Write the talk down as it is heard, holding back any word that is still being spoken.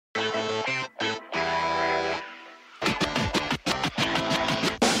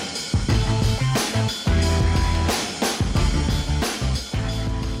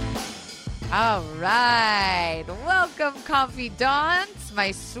right. Welcome, confidants, my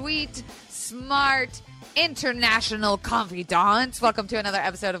sweet, smart, international confidants. Welcome to another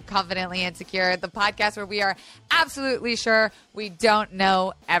episode of Confidently Insecure, the podcast where we are absolutely sure we don't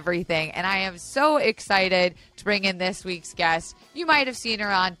know everything. And I am so excited to bring in this week's guest. You might have seen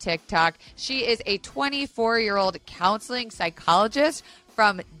her on TikTok. She is a 24-year-old counseling psychologist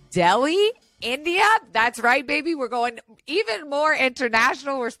from Delhi, India. That's right, baby. We're going even more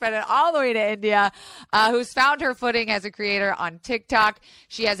international. We're spending all the way to India, who's found her footing as a creator on TikTok.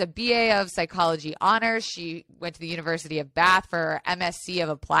 She has a BA of psychology honors. She went to the University of Bath for her MSc of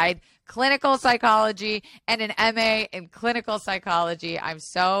applied clinical psychology and an MA in clinical psychology. I'm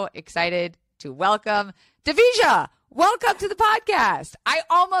so excited to welcome DIVIJA. Welcome to the podcast. I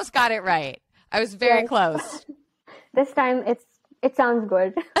almost got it right. I was very close. This time it sounds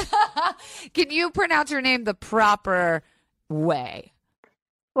good. Can you pronounce your name the proper way?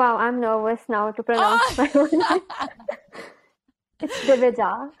 Wow, I'm nervous now to pronounce my own name. It's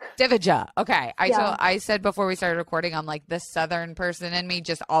DIVIJA. DIVIJA. Okay. I said before we started recording, I'm like, the Southern person in me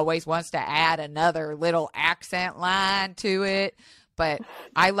just always wants to add another little accent line to it. But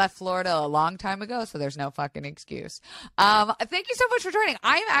I left Florida a long time ago, so there's no fucking excuse. Thank you so much for joining.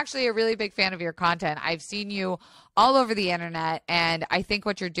 I'm actually a really big fan of your content. I've seen you all over the internet, and I think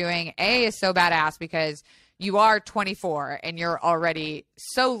what you're doing, A, is so badass because you are 24 and you're already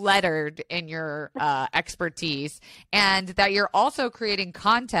so lettered in your expertise, and that you're also creating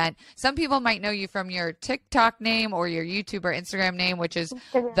content. Some people might know you from your TikTok name or your YouTube or Instagram name, which is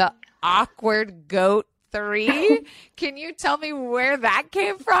the Awkward Goat 3. Can you tell me where that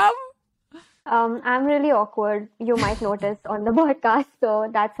came from? I'm really awkward. You might notice on the podcast, so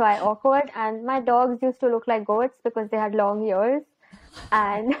that's why awkward. And my dogs used to look like goats because they had long ears.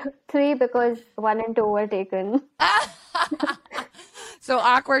 And 3 because 1 and 2 were taken. So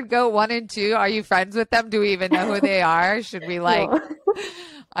Awkward Goat 1 and 2, are you friends with them? Do we even know who they are? Should we No.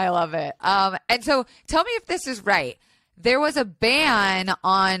 I love it. And so tell me if this is right. There was a ban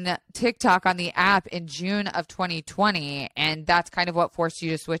on TikTok on the app in June of 2020, and that's kind of what forced you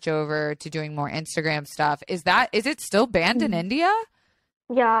to switch over to doing more Instagram stuff. Is it still banned in India?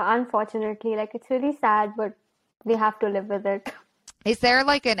 Yeah, unfortunately. It's really sad, but we have to live with it. Is there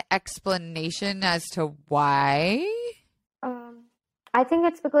an explanation as to why? I think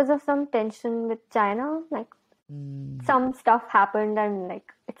it's because of some tension with China. Some stuff happened and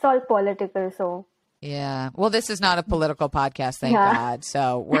it's all political, so. Yeah. Well, this is not a political podcast, thank God.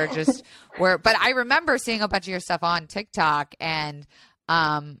 So but I remember seeing a bunch of your stuff on TikTok, and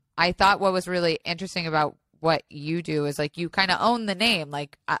I thought what was really interesting about what you do is you kind of own the name,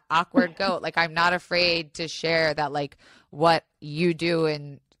 Awkward Goat. I'm not afraid to share that what you do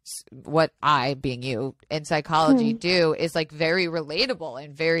and what I, being you, in psychology do is very relatable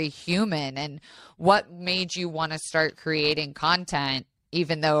and very human. And what made you want to start creating content,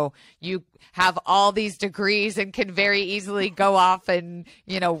 even though you have all these degrees and can very easily go off and,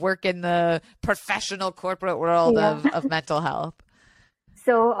 work in the professional corporate world of mental health?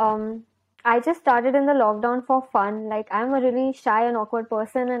 So I just started in the lockdown for fun. I'm a really shy and awkward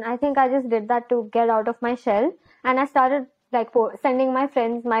person, and I think I just did that to get out of my shell. And I started sending my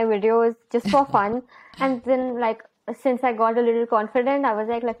friends my videos just for fun. And then since I got a little confident, I was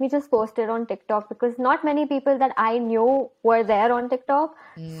let me just post it on TikTok, because not many people that I knew were there on TikTok.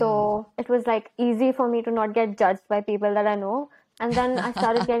 So it was easy for me to not get judged by people that I know. And then I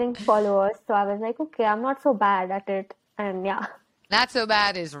started getting followers. So I was okay, I'm not so bad at it. And yeah. Not so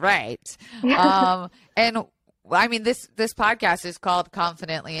bad is right. And I mean, this podcast is called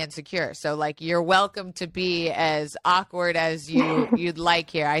Confidently Insecure. So you're welcome to be as awkward as you'd like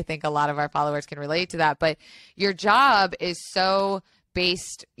here. I think a lot of our followers can relate to that. But your job is so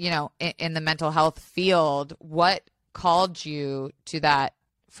based, in the mental health field. What called you to that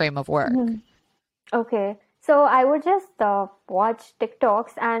frame of work? Okay. So I would just watch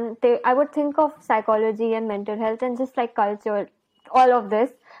TikToks, and I would think of psychology and mental health and just culture, all of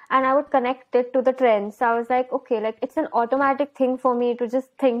this, and I would connect it to the trends. So I was okay, it's an automatic thing for me to just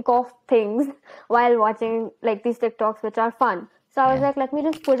think of things while watching these TikToks, which are fun. So I was let me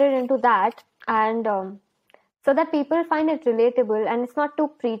just put it into that, and so that people find it relatable and it's not too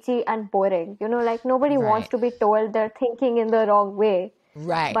preachy and boring. Nobody wants to be told they're thinking in the wrong way.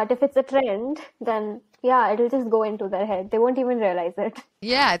 Right. But if it's a trend, then it'll just go into their head. They won't even realize it.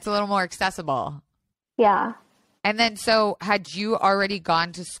 Yeah, it's a little more accessible. Yeah. And then, so had you already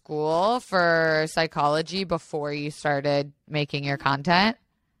gone to school for psychology before you started making your content?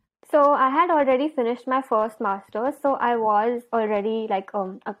 So I had already finished my first master's. So I was already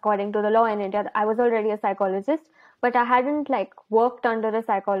according to the law in India, I was already a psychologist, but I hadn't worked under a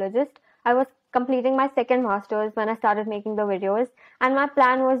psychologist. I was completing my second master's when I started making the videos. And my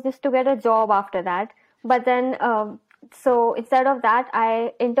plan was just to get a job after that. But then, so instead of that,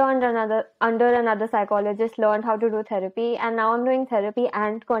 I interned under another psychologist, learned how to do therapy, and now I'm doing therapy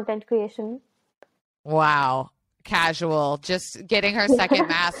and content creation. Wow. Casual, just getting her second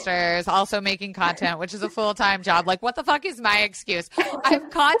master's, also making content, which is a full-time job. Like, what the fuck is my excuse? I've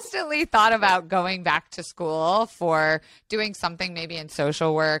constantly thought about going back to school for doing something maybe in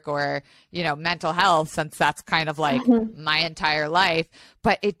social work or, you know, mental health, since that's kind of like my entire life.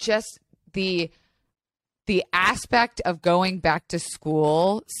 But it just, the aspect of going back to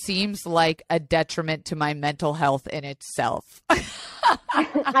school seems like a detriment to my mental health in itself.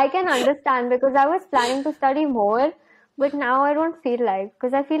 I can understand, because I was planning to study more, but now I don't feel like,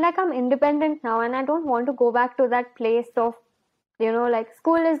 because I feel like I'm independent now and I don't want to go back to that place of, you know, like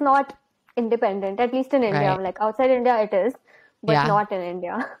school is not independent, at least in India. Right. Like outside India it is, but not in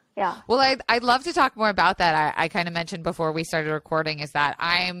India. Yeah. Well, I'd love to talk more about that. I kind of mentioned before we started recording is that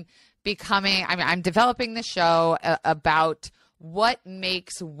I'm developing the show about what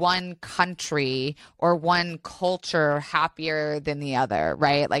makes one country or one culture happier than the other,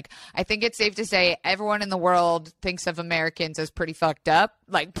 right? Like, I think it's safe to say everyone in the world thinks of Americans as pretty fucked up,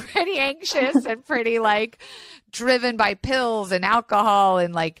 like pretty anxious and pretty like driven by pills and alcohol.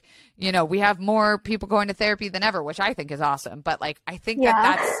 And like, you know, we have more people going to therapy than ever, which I think is awesome. But like, I think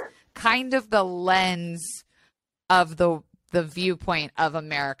that's kind of the lens of the viewpoint of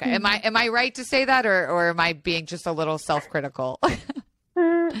America. Am I right to say that, or am I being just a little self-critical?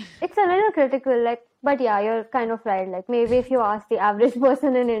 It's a little critical, like, but yeah, you're kind of right. Like, maybe if you ask the average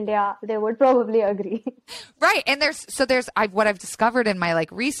person in India, they would probably agree. Right. And what I've discovered in my like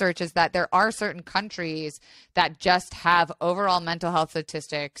research is that there are certain countries that just have overall mental health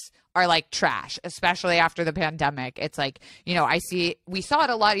statistics are like trash, especially after the pandemic. It's like, you know, we saw it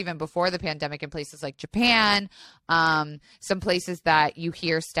a lot even before the pandemic in places like Japan. Some places that you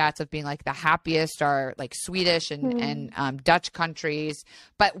hear stats of being like the happiest are like Swedish and Dutch countries.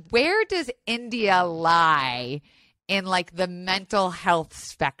 But where does India lie in like the mental health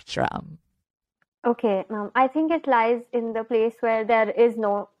spectrum? Okay, I think it lies in the place where there is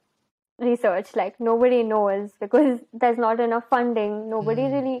no research. Like, nobody knows because there's not enough funding. Nobody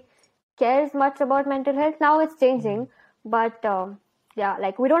really cares much about mental health. Now it's changing, but yeah,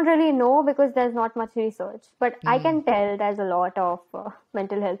 like we don't really know because there's not much research. But I can tell there's a lot of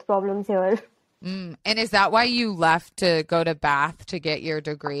mental health problems here. And is that why you left to go to Bath to get your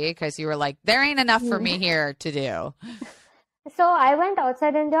degree? Because you were like, there ain't enough for me here to do. So I went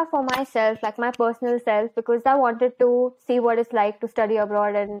outside India for myself, like my personal self, because I wanted to see what it's like to study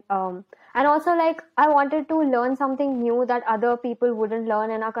abroad, and also like I wanted to learn something new that other people wouldn't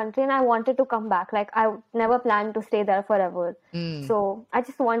learn in our country, and I wanted to come back. Like, I never planned to stay there forever. So I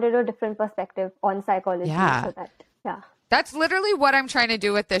just wanted a different perspective on psychology. So that, That's literally what I'm trying to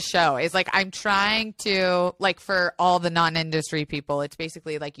do with this show is like, I'm trying to, like, for all the non-industry people, it's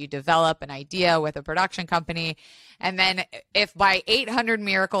basically like you develop an idea with a production company. And then if by 800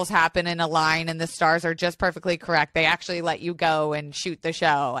 miracles happen in a line and the stars are just perfectly correct, they actually let you go and shoot the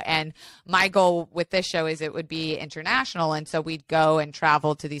show. And my goal with this show is it would be international. And so we'd go and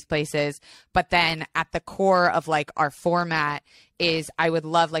travel to these places. But then at the core of like our format is I would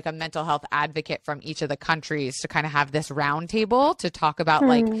love like a mental health advocate from each of the countries to kind of have this roundtable to talk about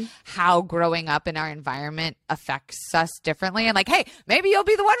like how growing up in our environment affects us differently. And like, hey, maybe you'll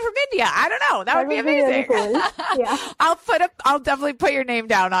be the one from India. I don't know. That would be amazing. Really cool. Yeah. I'll definitely put your name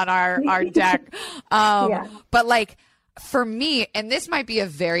down on our deck. But like, for me, and this might be a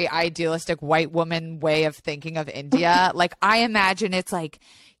very idealistic white woman way of thinking of India. Like, I imagine it's like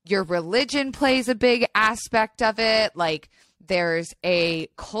your religion plays a big aspect of it. Like, there's a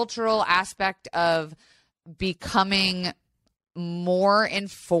cultural aspect of becoming more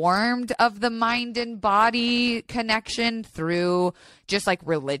informed of the mind and body connection through just like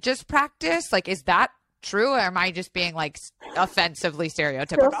religious practice. Like, is that true, or am I just being like offensively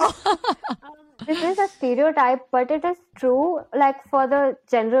stereotypical? This is a stereotype, but it is true, like for the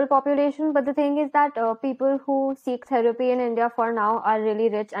general population. But the thing is that people who seek therapy in India for now are really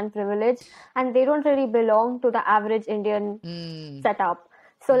rich and privileged, and they don't really belong to the average Indian setup.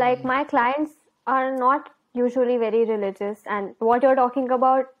 So like my clients are not usually very religious, and what you're talking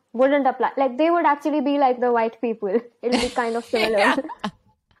about wouldn't apply. Like, they would actually be like the white people. It'll be kind of similar.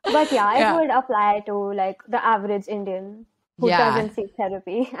 But yeah, it would apply to like the average Indian who doesn't seek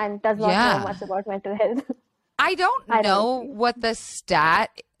therapy and does not know much about mental health. I don't know what the stat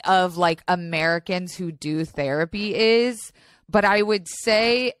of like Americans who do therapy is, but I would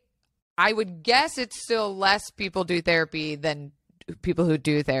guess it's still less people do therapy than people who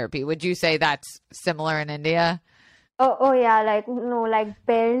do therapy. Would you say that's similar in India? Oh yeah, like no, like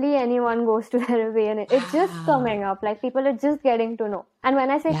barely anyone goes to therapy, and it's just coming up. Like people are just getting to know. And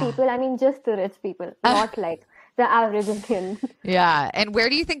when I say Yeah. people, I mean just the rich people, not like the average Indian. Yeah. And where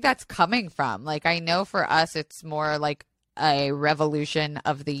do you think that's coming from? Like, I know for us, it's more like a revolution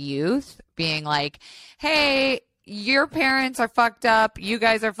of the youth being like, hey, your parents are fucked up, you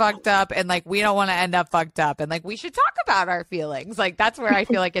guys are fucked up, and like we don't want to end up fucked up, and like we should talk about our feelings. Like that's where I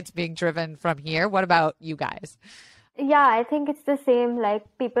feel like it's being driven from here. What about you guys? Yeah, I think it's the same. Like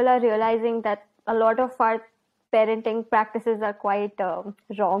people are realizing that a lot of our parenting practices are quite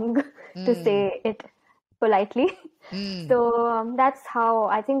wrong, to say it politely. So that's how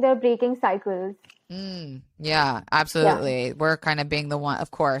I think they're breaking cycles. Yeah, absolutely. We're kind of being the one,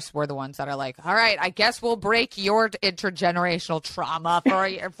 of course, we're the ones that are like, all right, I guess we'll break your intergenerational trauma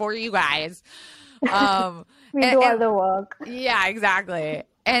for you guys. We do all the work. Yeah, exactly.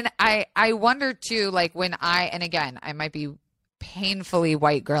 And I wonder too, like and again, I might be painfully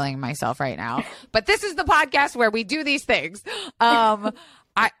white girling myself right now, but this is the podcast where we do these things.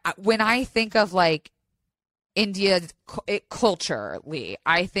 When I think of like India culturally,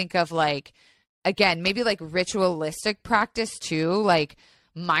 I think of like, again, maybe like ritualistic practice too, like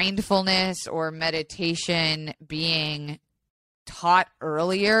mindfulness or meditation being taught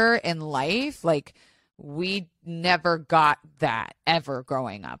earlier in life. Like we never got that ever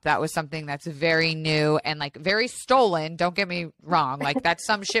growing up. That was something that's very new and like very stolen. Don't get me wrong. Like that's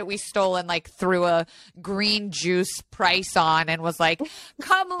some shit we stole and like threw a green juice price on and was like,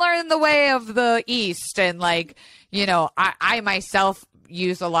 come learn the way of the East. And like, you know, I myself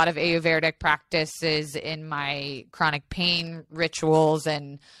use a lot of Ayurvedic practices in my chronic pain rituals,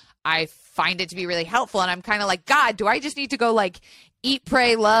 and I find it to be really helpful. And I'm kind of like, God, do I just need to go like eat,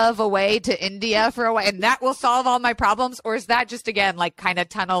 pray, love away to India for a while and that will solve all my problems? Or is that just, again, like kind of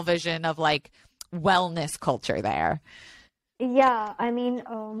tunnel vision of like wellness culture there? Yeah, I mean,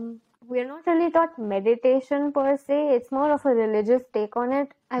 we're not really taught meditation per se. It's more of a religious take on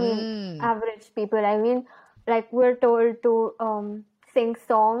it. I mean, average people, I mean, like we're told to sing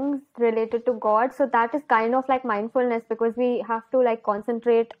songs related to God. So that is kind of like mindfulness because we have to like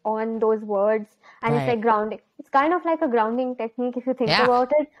concentrate on those words and it's like grounding. It's kind of like a grounding technique if you think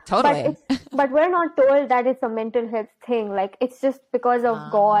about it. Totally. But we're not told that it's a mental health thing. Like it's just because of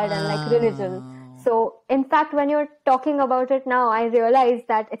God and like religion. So in fact, when you're talking about it now, I realize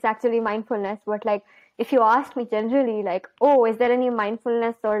that it's actually mindfulness. But like, if you ask me generally, like, oh, is there any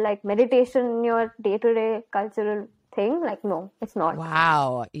mindfulness or like meditation in your day-to-day cultural thing? Like, no, it's not.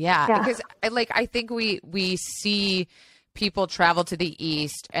 Wow. Yeah. Because like, I think we see people travel to the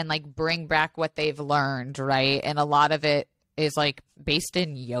East and like bring back what they've learned, right? And a lot of it is like based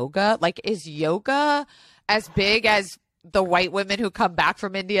in yoga. Like, is yoga as big as the white women who come back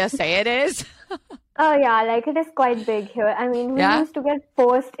from India say it is? Oh yeah, like it is quite big here. I mean, we used to get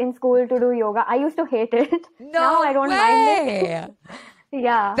forced in school to do yoga. I used to hate it. Now I don't mind it.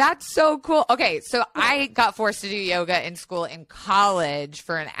 Yeah. That's so cool. Okay, so I got forced to do yoga in school in college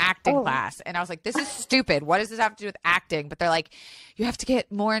for an acting class. And I was like, this is stupid. What does this have to do with acting? But they're like, you have to get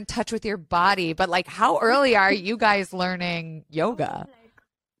more in touch with your body. But like, how early are you guys learning yoga? Like,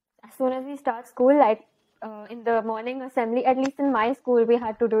 as soon as we start school, like in the morning assembly, at least in my school, we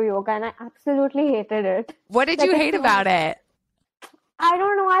had to do yoga. And I absolutely hated it. What did you hate about it? I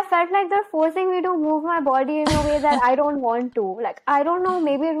don't know. I felt like they're forcing me to move my body in a way that I don't want to. Like, I don't know.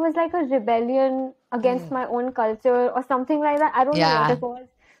 Maybe it was like a rebellion against my own culture or something like that. I don't know what it was.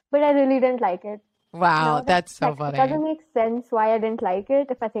 But I really didn't like it. Wow, that's so funny. It doesn't make sense why I didn't like it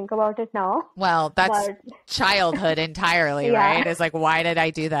if I think about it now. Well, that's childhood entirely, right? It's like, why did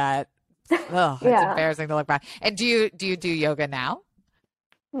I do that? Oh, it's embarrassing to look back. And do you do yoga now?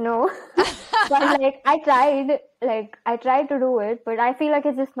 No. But like I tried to do it, but I feel like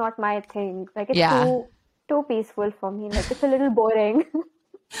it's just not my thing. Like it's too peaceful for me. Like it's a little boring.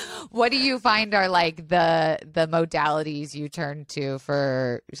 What do you find are like the modalities you turn to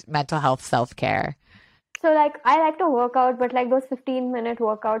for mental health self-care? So like I like to work out, but like those 15-minute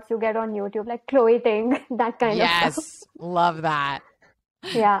workouts you get on YouTube, like Chloe Ting, that kind of stuff. Yes, love that.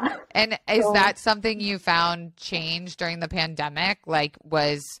 Yeah. And is that something you found changed during the pandemic? Like,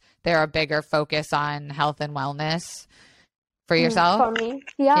 was there a bigger focus on health and wellness for yourself? For me?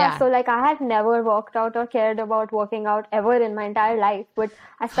 Yeah. So like I had never worked out or cared about working out ever in my entire life. But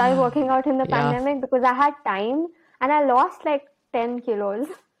I started working out in the pandemic because I had time and I lost like 10 kilos.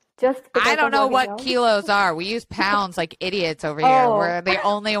 Just I don't know what kilos are. We use pounds like idiots over here. We're the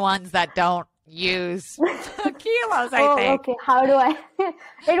only ones that don't use kilos, I Oh, think. okay. How do I?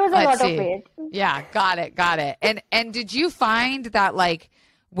 It was a Let's lot see. of weight. Yeah, got it. And did you find that like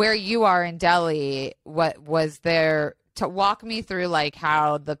where you are in Delhi, what was there to walk me through like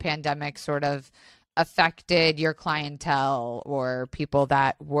how the pandemic sort of affected your clientele or people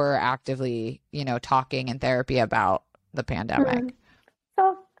that were actively, talking in therapy about the pandemic? Hmm.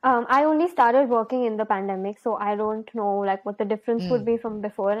 So, I only started working in the pandemic, so I don't know like what the difference would Mm, be from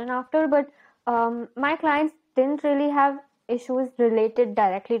before and after. But my clients didn't really have issues related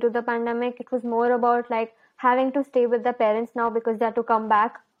directly to the pandemic. It was more about like having to stay with their parents now because they had to come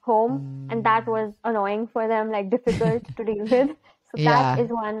back home, and that mm. was annoying for them, like difficult to deal with. So that Yeah, is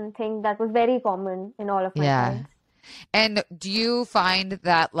one thing that was very common in all of my yeah. clients. And do you find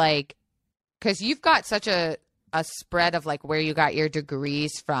that like, because you've got such a spread of like where you got your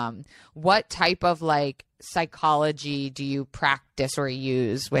degrees from, what type of like psychology do you practice or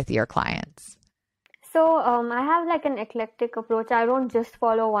use with your clients? So I have like an eclectic approach. I don't just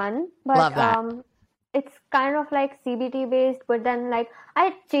follow one, but Love that. it's kind of like CBT based, but then like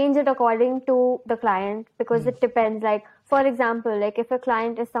I change it according to the client because Mm, it depends. Like for example, like if a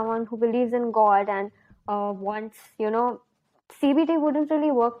client is someone who believes in God and wants, CBT wouldn't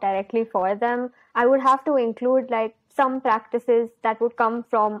really work directly for them. I would have to include like some practices that would come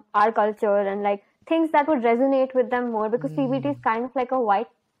from our culture and like things that would resonate with them more because CBT is mm. kind of like a white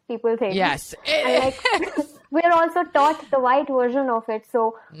people thing. Yes. And like we're also taught the white version of it.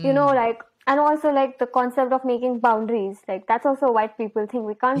 So, Mm. like, and also like the concept of making boundaries, like that's also a white people thing.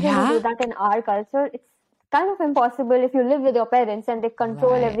 We can't really do Yeah. that in our culture. It's kind of impossible if you live with your parents and they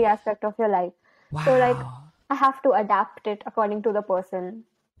control Right. every aspect of your life. So like Wow. I have to adapt it according to the person.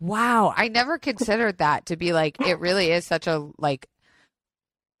 Wow. I never considered that to be like, it really is such a like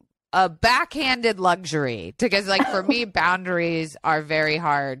a backhanded luxury because like for me boundaries are very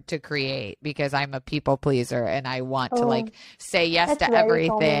hard to create because I'm a people pleaser and I want to Oh, like say yes that's to very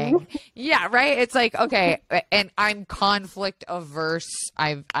common. everything. Yeah, right? It's like okay, and I'm conflict averse.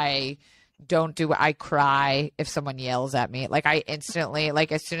 I don't do I cry if someone yells at me. Like I instantly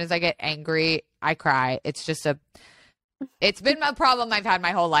like as soon as I get angry, I cry. It's been a problem I've had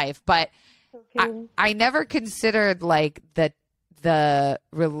my whole life, but I Okay. I never considered like the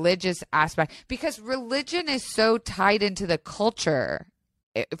religious aspect because religion is so tied into the culture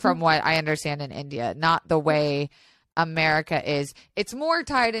from what I understand in India, not the way America is. It's more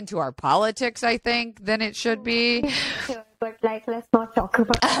tied into our politics, I think, than it should be. Sure, but like let's not talk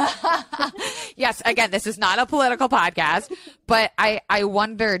about that. Yes, again, this is not a political podcast, but I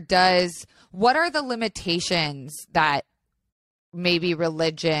wonder what are the limitations that maybe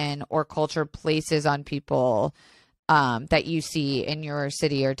religion or culture places on people that you see in your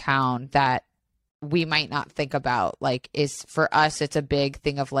city or town that we might not think about? Like, is for us, it's a big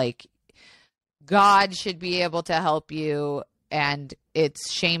thing of like, God should be able to help you, and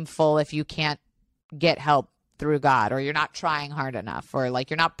it's shameful if you can't get help through God, or you're not trying hard enough, or like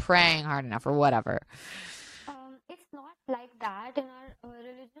you're not praying hard enough, or whatever. It's not like that in our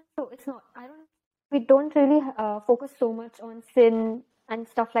religion. So it's not. We don't really focus so much on sin and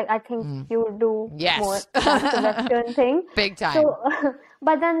stuff like. I think Mm. you do more. Yes. That's a Western thing. Big time. So,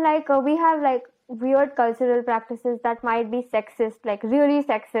 but then like we have like weird cultural practices that might be sexist, like really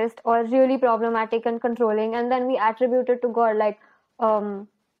sexist or really problematic and controlling, and then we attribute it to God. Like,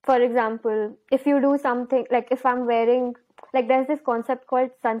 for example, if you do something like if I'm wearing like there's this concept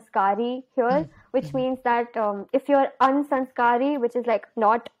called sanskari here, which means that if you're unsanskari, which is like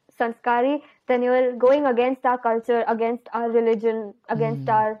not sanskari, then you're going against our culture, against our religion, against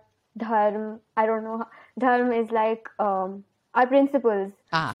our dharma. I don't know. Dharma is like our principles.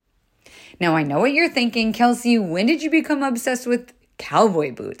 Ah. Now, I know what you're thinking, Kelsey. When did you become obsessed with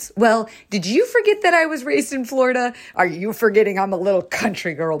cowboy boots? Well, did you forget that I was raised in Florida? Are you forgetting I'm a little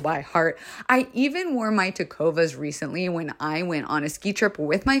country girl by heart? I even wore my Tacovas recently when I went on a ski trip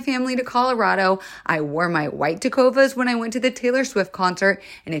with my family to Colorado. I wore my white Tacovas when I went to the Taylor Swift concert.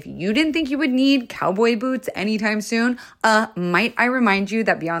 And if you didn't think you would need cowboy boots anytime soon, might I remind you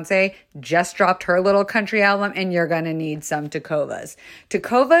that Beyonce just dropped her little country album and you're going to need some Tacovas.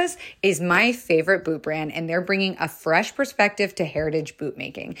 Tacovas is my favorite boot brand, and they're bringing a fresh perspective to heritage boot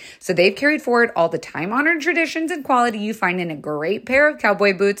making. So they've carried forward all the time-honored traditions and quality you find in a great pair of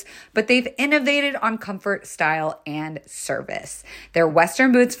cowboy boots, but they've innovated on comfort, style, and service. Their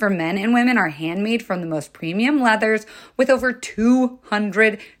Western boots for men and women are handmade from the most premium leathers with over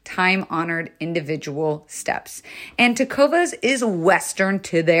 200 time-honored individual steps. And Tacovas is Western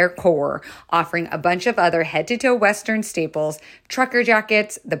to their core, offering a bunch of other head-to-toe Western staples, trucker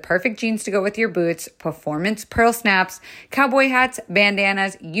jackets, the perfect jeans to go with your boots, performance pearl snaps, cowboy hats,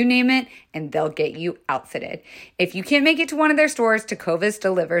 bandanas, you name it, and they'll get you outfitted. If you can't make it to one of their stores, Tecovas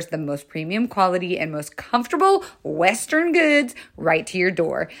delivers the most premium quality and most comfortable Western goods right to your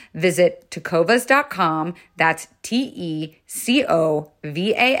door. Visit tecovas.com, that's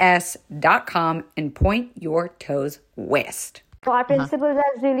TECOVAS.com, and point your toes west. So our principles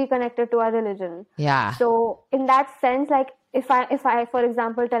are really connected to our religion. Yeah. So in that sense, like if I, for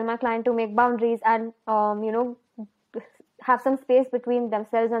example, tell my client to make boundaries and, have some space between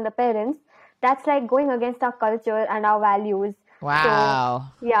themselves and the parents, that's like going against our culture and our values.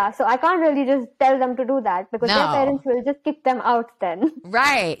 Wow. So I can't really just tell them to do that because their parents will just kick them out then.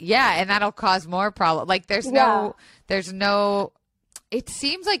 Right. Yeah. And that'll cause more problems. Like there's no, it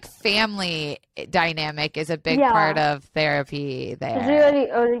seems like family dynamic is a big part of therapy there. Really,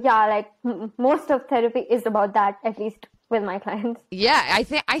 most of therapy is about that, at least with my clients. Yeah,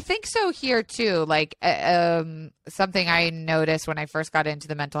 I think so here too. Like something I noticed when I first got into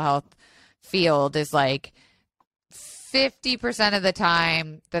the mental health field is like 50% of the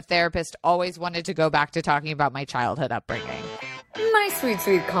time the therapist always wanted to go back to talking about my childhood upbringing. My sweet,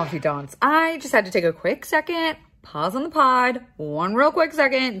 sweet confidants, I just had to take a quick second, pause on the pod, one real quick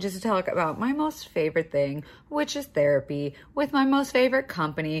second, just to talk about my most favorite thing, which is therapy, with my most favorite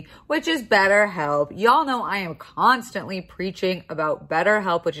company, which is BetterHelp. Y'all know I am constantly preaching about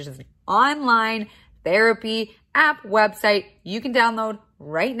BetterHelp, which is an online therapy app website you can download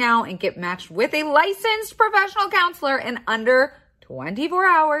right now and get matched with a licensed professional counselor in under 24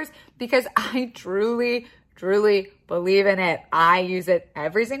 hours, because I truly believe in it. I use it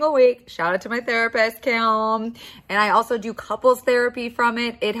every single week. Shout out to my therapist, Kim. And I also do couples therapy from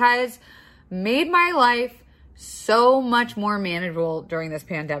it. It has made my life so much more manageable during this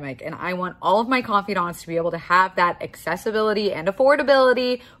pandemic. And I want all of my confidants to be able to have that accessibility and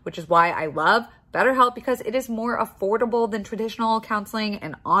affordability, which is why I love BetterHelp, because it is more affordable than traditional counseling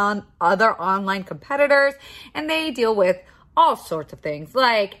and on other online competitors. And they deal with all sorts of things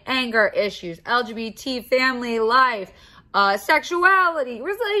like anger issues, LGBT, family life, sexuality,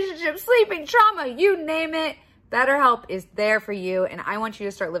 relationships, sleeping, trauma, you name it. BetterHelp is there for you, and I want you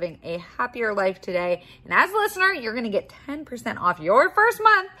to start living a happier life today. And as a listener, you're going to get 10% off your first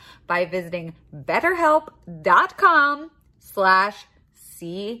month by visiting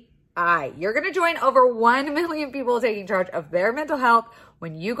betterhelp.com/CI. You're going to join over 1 million people taking charge of their mental health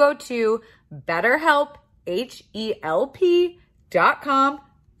when you go to BetterHelp, HELP.com/CI.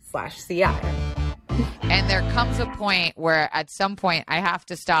 And there comes a point where at some point I have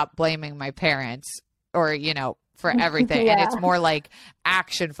to stop blaming my parents or, for everything. And it's more like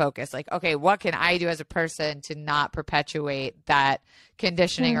action focused. Like, okay, what can I do as a person to not perpetuate that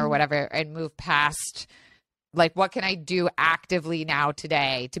conditioning or whatever and move past, like, what can I do actively now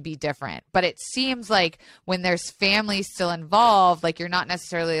today to be different? But it seems like when there's family still involved, like you're not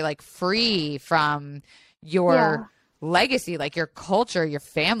necessarily like free from your legacy, like your culture, your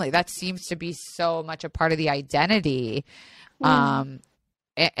family. That seems to be so much a part of the identity. And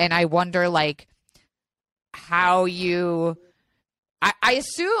I wonder, like, how you, I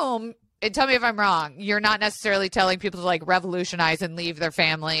assume, and tell me if I'm wrong, you're not necessarily telling people to like revolutionize and leave their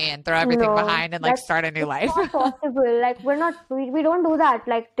family and throw everything behind and like start a new life. It's not possible. Like we don't do that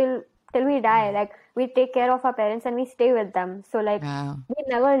like till we die. Like we take care of our parents and we stay with them. So like we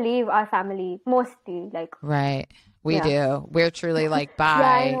never leave our family mostly. Like right. We do. We're truly like,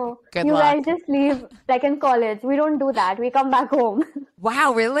 bye. I know. Good you luck. guys just leave like in college. We don't do that. We come back home.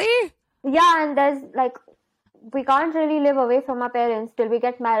 Wow, really? Yeah, and there's like, we can't really live away from our parents till we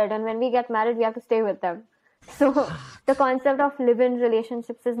get married. And when we get married, we have to stay with them. So the concept of live-in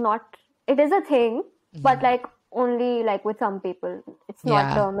relationships is not, it is a thing, but like only like with some people. It's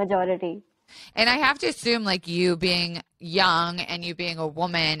not the majority. And I have to assume, like, you being young and you being a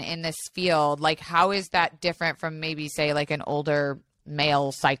woman in this field, like, how is that different from maybe, say, like an older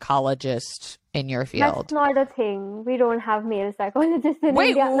male psychologist in your field? That's not a thing. We don't have male psychologists in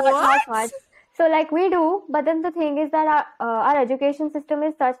Wait, India. what? Not that much. So, like, we do, but then the thing is that our education system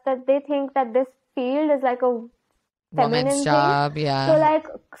is such that they think that this field is like a feminine woman's job, thing. yeah. So, like,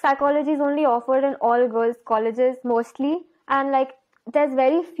 psychology is only offered in all girls colleges mostly, and like, there's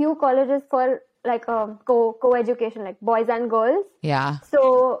very few colleges for like co-education, like boys and girls. Yeah.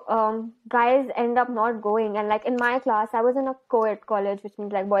 So guys end up not going, and like in my class, I was in a co-ed college, which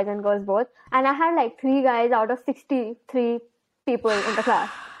means like boys and girls both, and I had like 3 guys out of 63 people in the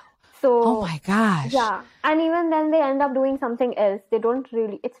class. So oh my gosh. Yeah, and even then they end up doing something else. They don't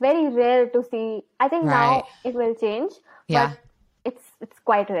really. It's very rare to see. I think now it will change. Yeah. But it's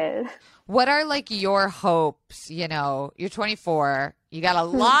quite rare. What are like your hopes? You know, you're 24. You got a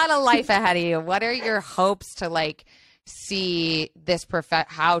lot of life ahead of you. What are your hopes to like see this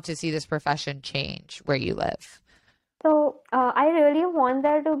how to see this profession change where you live? So I really want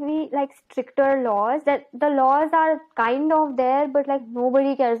there to be like stricter laws. That the laws are kind of there, but like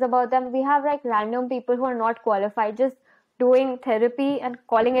nobody cares about them. We have like random people who are not qualified just doing therapy and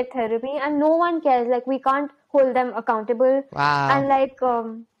calling it therapy, and no one cares. Like we can't hold them accountable, Wow. and like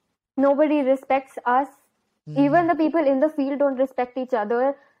nobody respects us. Even the people in the field don't respect each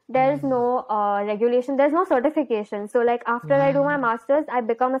other. There's no regulation. There's no certification. So like after I do my master's, I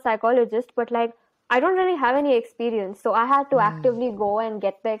become a psychologist, but like I don't really have any experience. So I had to actively go and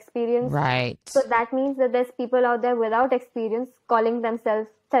get the experience. Right. So that means that there's people out there without experience calling themselves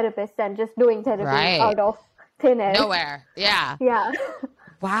therapists and just doing therapy out of thin air. Nowhere. Yeah. Yeah.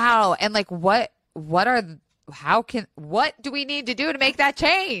 Wow. And like what do we need to do to make that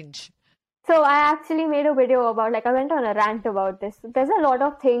change? So I actually made a video about, like, I went on a rant about this. There's a lot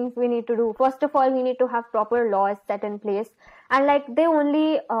of things we need to do. First of all, we need to have proper laws set in place. And like they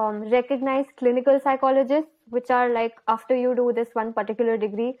only recognize clinical psychologists, which are like after you do this one particular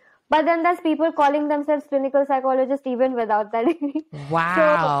degree. But then there's people calling themselves clinical psychologists even without that degree.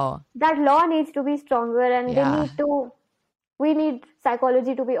 Wow. So that law needs to be stronger, and we need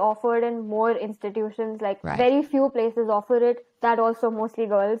psychology to be offered in more institutions. Like very few places offer it. That also mostly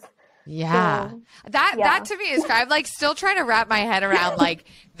girls. Yeah. So, that to me is, I'm like still trying to wrap my head around like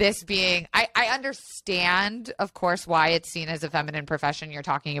this being, I understand, of course, why it's seen as a feminine profession. You're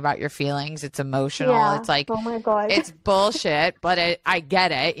talking about your feelings. It's emotional. Yeah. It's like, oh my God, it's bullshit, but I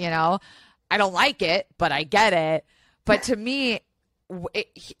get it. You know, I don't like it, but I get it. But to me,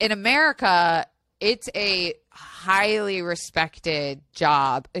 in America, it's a highly respected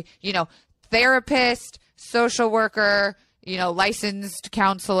job. You know, therapist, social worker, you know, licensed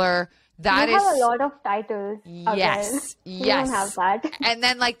counselor. That you have a lot of titles. Yes. You don't have that. And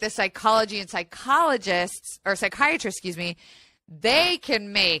then like the psychology and psychiatrists, excuse me, they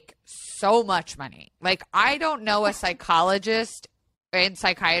can make so much money. Like I don't know a psychologist and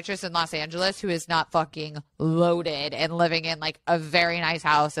psychiatrist in Los Angeles who is not fucking loaded and living in like a very nice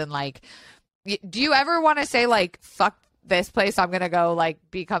house. And like, do you ever want to say like, fuck this place, I'm going to go like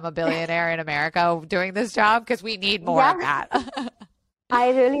become a billionaire in America doing this job? Because we need more of that.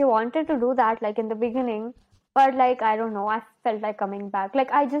 I really wanted to do that like in the beginning, but like, I don't know, I felt like coming back.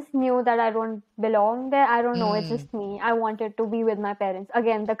 Like I just knew that I don't belong there. I don't know. It's just me. I wanted to be with my parents.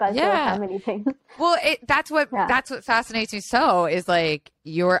 Again, the cultural family thing. Well, that's what fascinates me so is like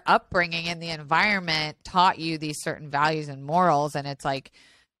your upbringing and the environment taught you these certain values and morals. And it's like,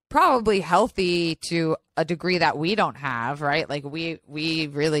 probably healthy to a degree that we don't have, right? Like we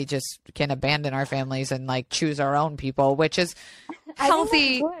really just can abandon our families and like choose our own people, which is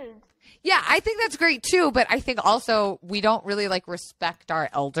healthy. Yeah, I think that's great too. But I think also we don't really like respect our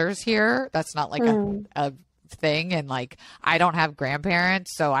elders here. That's not like a thing. And like I don't have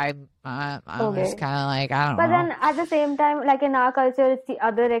grandparents, so I'm just kind of like, I don't know. But then at the same time, like in our culture, it's the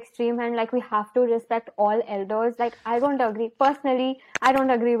other extreme, and like we have to respect all elders. Like I don't agree. Personally, I don't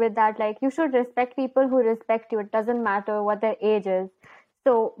agree with that. Like you should respect people who respect you. It doesn't matter what their age is.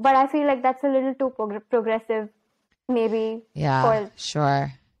 So, but I feel like that's a little too progressive, maybe. Yeah,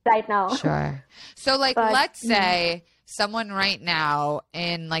 sure. Right now. Sure. So like, let's say someone right now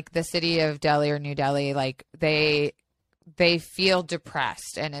in like the city of Delhi or New Delhi, like they feel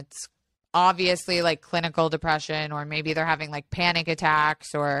depressed, and it's obviously like clinical depression, or maybe they're having like panic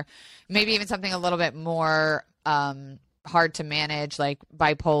attacks, or maybe even something a little bit more hard to manage, like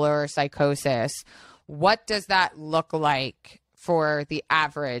bipolar or psychosis. What does that look like for the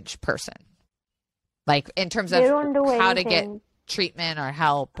average person? Like in terms of how to get treatment or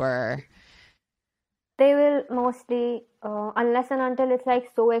help, or... They will mostly, unless and until it's like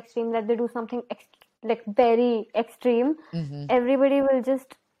so extreme that they do something like very extreme, everybody will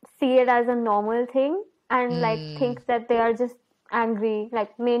just see it as a normal thing and like think that they are just angry.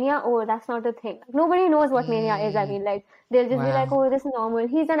 Like mania, oh, that's not a thing. Nobody knows what mania is. I mean, like they'll just be like, oh, this is normal.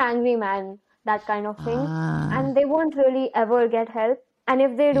 He's an angry man, that kind of thing. And they won't really ever get help. And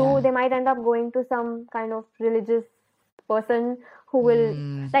if they do, they might end up going to some kind of religious person who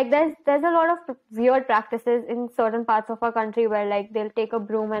will like there's a lot of weird practices in certain parts of our country where like they'll take a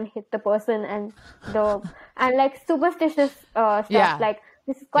broom and hit the person, and like superstitious stuff. Like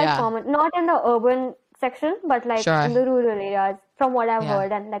this is quite common, not in the urban section, but like in the rural areas, from what I've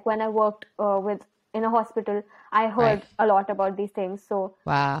heard. And like when I worked in a hospital, I heard a lot about these things. So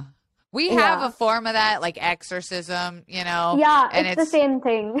wow. We have a form of that, like exorcism, you know? Yeah, and it's the same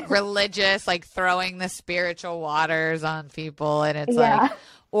thing. Religious, like throwing the spiritual waters on people. And it's like,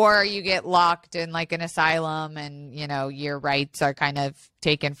 or you get locked in like an asylum and, you know, your rights are kind of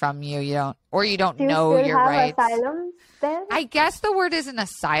taken from you. You don't Do you know still your have rights. asylums there? I guess the word is an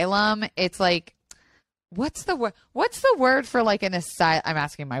asylum. It's like, what's the word? What's the word for like an asylum? I'm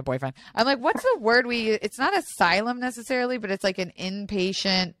asking my boyfriend. I'm like, what's the word it's not asylum necessarily, but it's like an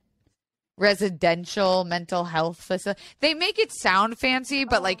inpatient residential mental health facility. They make it sound fancy,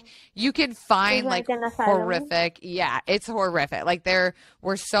 but like you can find like horrific. Yeah, it's horrific. Like there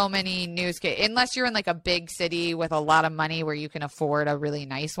were so many news cases, unless you're in like a big city with a lot of money where you can afford a really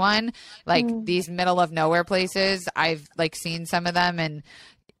nice one. Like these middle of nowhere places, I've like seen some of them, and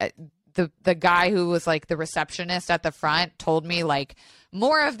the guy who was like the receptionist at the front told me like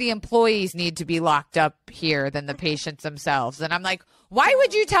more of the employees need to be locked up here than the patients themselves. And I'm like, why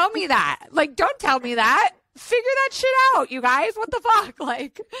would you tell me that? Like, don't tell me that. Figure that shit out, you guys. What the fuck?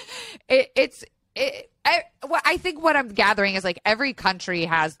 Like, I think what I'm gathering is like every country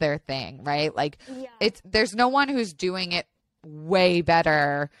has their thing, right? Like, there's no one who's doing it way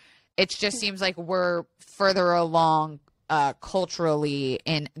better. It just seems like we're further along culturally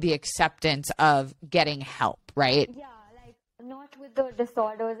in the acceptance of getting help, right? Yeah, like not with the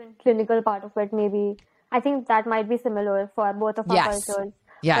disorders and clinical part of it, maybe. I think that might be similar for both of our cultures.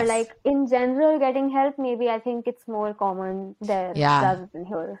 Yes. But like in general, getting help, maybe I think it's more common there rather than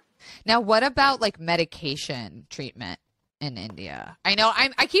here. Now, what about like medication treatment in India? I know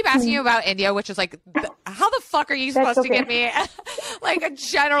I keep asking you about India, which is like, how the fuck are you supposed to give me like a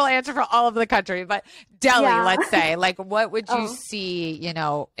general answer for all of the country? But Delhi, let's say, like, what would you see, you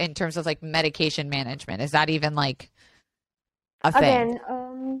know, in terms of like medication management? Is that even like a thing?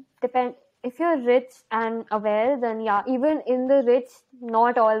 Again, depend. If you're rich and aware, then even in the rich,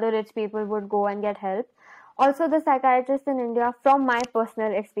 not all the rich people would go and get help. Also, the psychiatrists in India, from my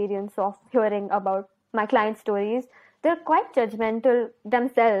personal experience of hearing about my client stories, they're quite judgmental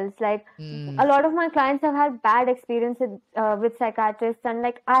themselves. Like a lot of my clients have had bad experiences with psychiatrists, and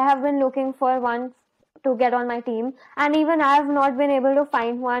like I have been looking for one to get on my team, and even I have not been able to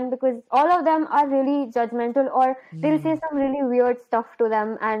find one because all of them are really judgmental, or they'll say some really weird stuff to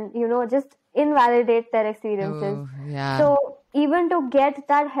them and, you know, just invalidate their experiences. So even to get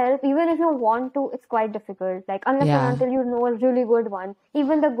that help, even if you want to, it's quite difficult. Like unless and until you know a really good one,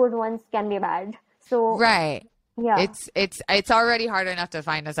 even the good ones can be bad. So it's already hard enough to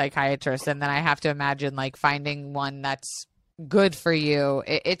find a psychiatrist, and then I have to imagine like finding one that's good for you.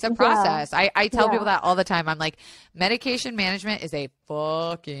 It's a process. I tell people that all the time. I'm like, medication management is a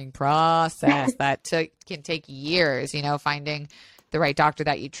fucking process that can take years, you know, finding the right doctor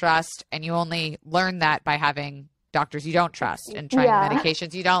that you trust, and you only learn that by having doctors you don't trust and trying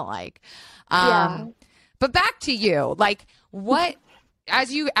medications you don't like. But back to you, like what,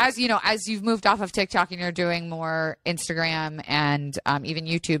 as you've moved off of TikTok and you're doing more Instagram and even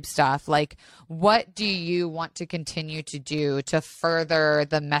YouTube stuff, like what do you want to continue to do to further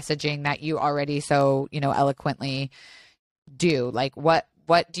the messaging that you already so, you know, eloquently do? Like what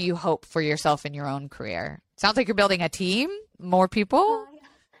do you hope for yourself in your own career? Sounds like you're building a team, more people.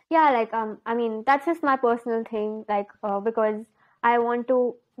 Like I mean, that's just my personal thing, like because I want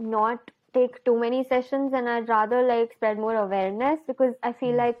to not take too many sessions, and I'd rather like spread more awareness, because I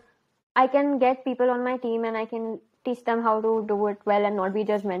feel like I can get people on my team and I can teach them how to do it well and not be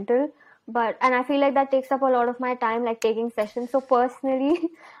judgmental. And I feel like that takes up a lot of my time, like taking sessions. So personally,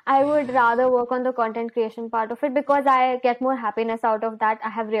 I would rather work on the content creation part of it, because I get more happiness out of that. I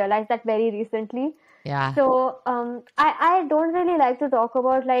have realized that very recently. So I don't really like to talk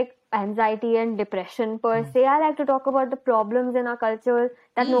about like anxiety and depression per se. I like to talk about the problems in our culture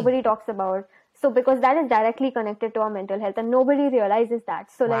that nobody talks about. So because that is directly connected to our mental health and nobody realizes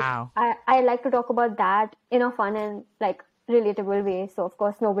that. So like I like to talk about that in a fun and like relatable way. So of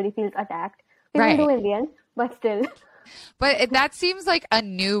course nobody feels attacked. People do in the end, but still. But that seems like a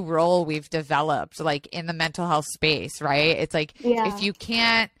new role we've developed, like in the mental health space, right? It's like if you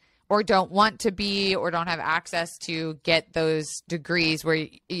can't or don't want to be or don't have access to get those degrees where,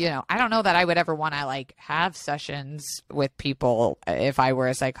 you know, I don't know that I would ever want to like have sessions with people if I were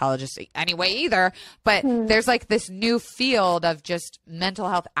a psychologist anyway either. But there's like this new field of just mental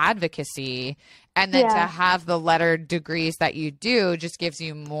health advocacy. And then to have the lettered degrees that you do just gives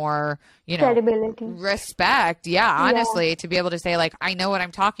you more, you know, credibility, respect. Honestly, to be able to say like, I know what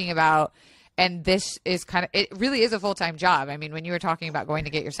I'm talking about. And this is kind of, it really is a full-time job. I mean, when you were talking about going to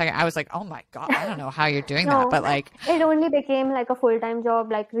get your second, I was like, oh my God, I don't know how you're doing that. But like, it only became like a full-time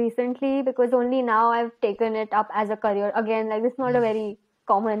job like recently, because only now I've taken it up as a career again. Like it's not a very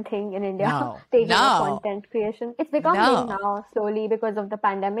common thing in India, No. taking No. up content creation. It's become No. big now slowly because of the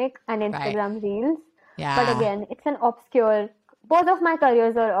pandemic and Instagram Reels. Yeah. But again, it's an obscure, both of my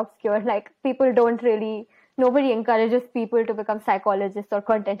careers are obscure. Like people don't really, nobody encourages people to become psychologists or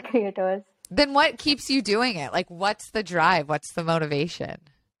content creators. Then what keeps you doing it? Like, what's the drive? What's the motivation?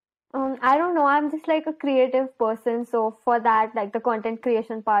 I don't know. I'm just like a creative person. So for that, like the content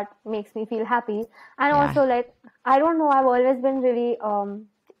creation part makes me feel happy. And Yeah. also like, I don't know, I've always been really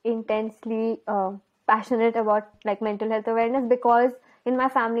intensely passionate about like mental health awareness, because in my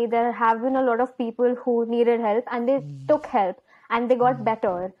family, there have been a lot of people who needed help and they took help and they got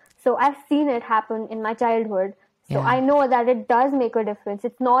better. So I've seen it happen in my childhood. So Yeah. I know that it does make a difference.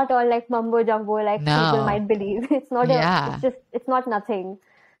 It's not all like mumbo jumbo like No. people might believe. It's not Yeah. it's just, it's not nothing.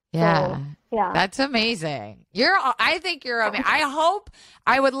 Yeah. So, yeah. That's amazing. I think you're amazing.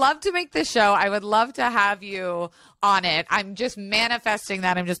 I would love to make this show. I would love to have you on it. I'm just manifesting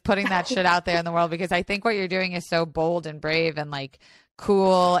that. I'm just putting that shit out there in the world because I think what you're doing is so bold and brave and like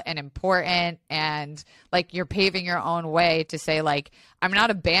cool and important. And like you're paving your own way to say like, I'm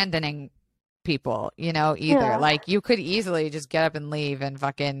not abandoning people, either. Yeah. Like you could easily just get up and leave and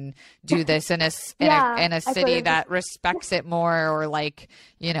fucking do this in a Yeah, in a I city could've that respects it more, or like,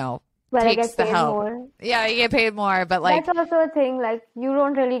 Where I takes get the paid help. more. Yeah, you get paid more, but like, That's also a thing. Like, you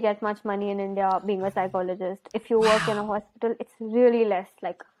don't really get much money in India being a psychologist. If you work in a hospital, it's really less,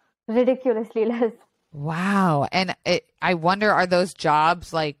 like ridiculously less. wow. And I wonder, are those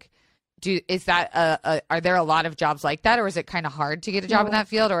jobs like, are there a lot of jobs like that, or is it kind of hard to get a job in that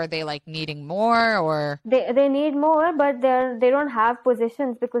field, or are they like needing more, or? They need more, but they don't have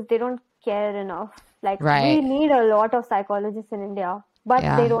positions because they don't care enough. Like, Right. we need a lot of psychologists in India, but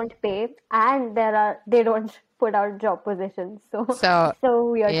Yeah. they don't pay, and they don't put out job positions. So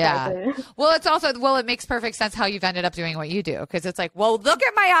weird yeah. cycle. Well, it makes perfect sense how you've ended up doing what you do, because it's like, well, look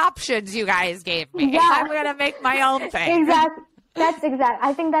at my options you guys gave me. Yeah. I'm gonna make my own thing. Exactly.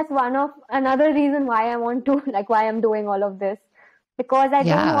 I think that's another reason why why I'm doing all of this. Because I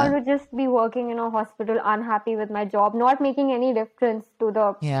Yeah. don't want to just be working in a hospital unhappy with my job, not making any difference to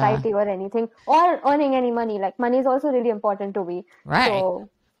the Yeah. society or anything, or earning any money. Like, money is also really important to me. Right. So,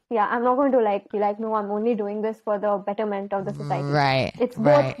 yeah, I'm not going to be like, no, I'm only doing this for the betterment of the society. Right. It's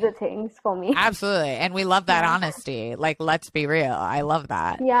right. both the things for me. Absolutely. And we love that honesty. Like, let's be real. I love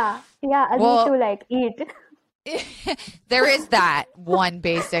that. Yeah. I Well- need to eat. There is that one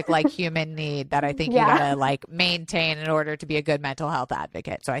basic like human need that I think you Yeah. gotta like maintain in order to be a good mental health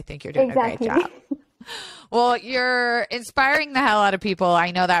advocate. So I think you're doing Exactly. a great job. Well, you're inspiring the hell out of people.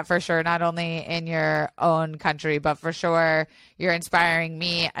 I know that for sure, not only in your own country, but for sure you're inspiring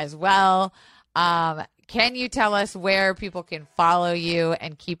me as well. Can you tell us where people can follow you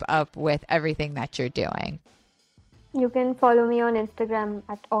and keep up with everything that you're doing? You can follow me on Instagram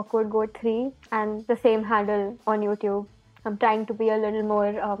at awkwardgoat3 and the same handle on YouTube. I'm trying to be a little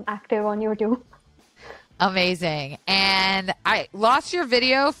more active on YouTube. Amazing. And I lost your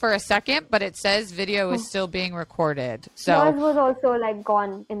video for a second, but it says video is still being recorded. So Yours was also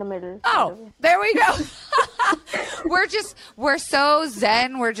gone in the middle. oh, there we go. we're so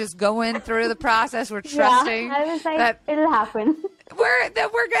zen. We're just going through the process. We're trusting Yeah, I was like, that it'll happen. we're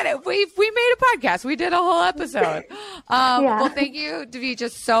good. We made a podcast. We did a whole episode. Well, thank you,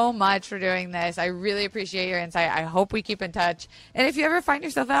 DIVIJA, so much for doing this. I really appreciate your insight. I hope we keep in touch. And if you ever find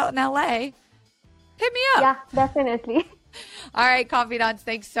yourself out in LA, hit me up. Yeah, definitely. All right, confidants,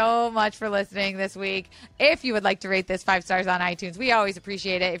 thanks so much for listening this week. If you would like to rate this 5 stars on iTunes, we always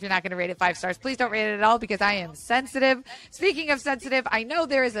appreciate it. If you're not going to rate it 5 stars, please don't rate it at all, because I am sensitive. Speaking of sensitive, I know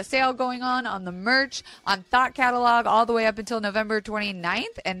there is a sale going on the merch on Thought Catalog all the way up until November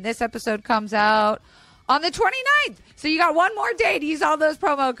 29th, and this episode comes out on the 29th. So you got one more day to use all those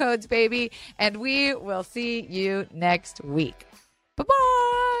promo codes, baby, and we will see you next week.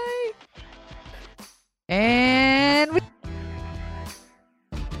 Bye-bye.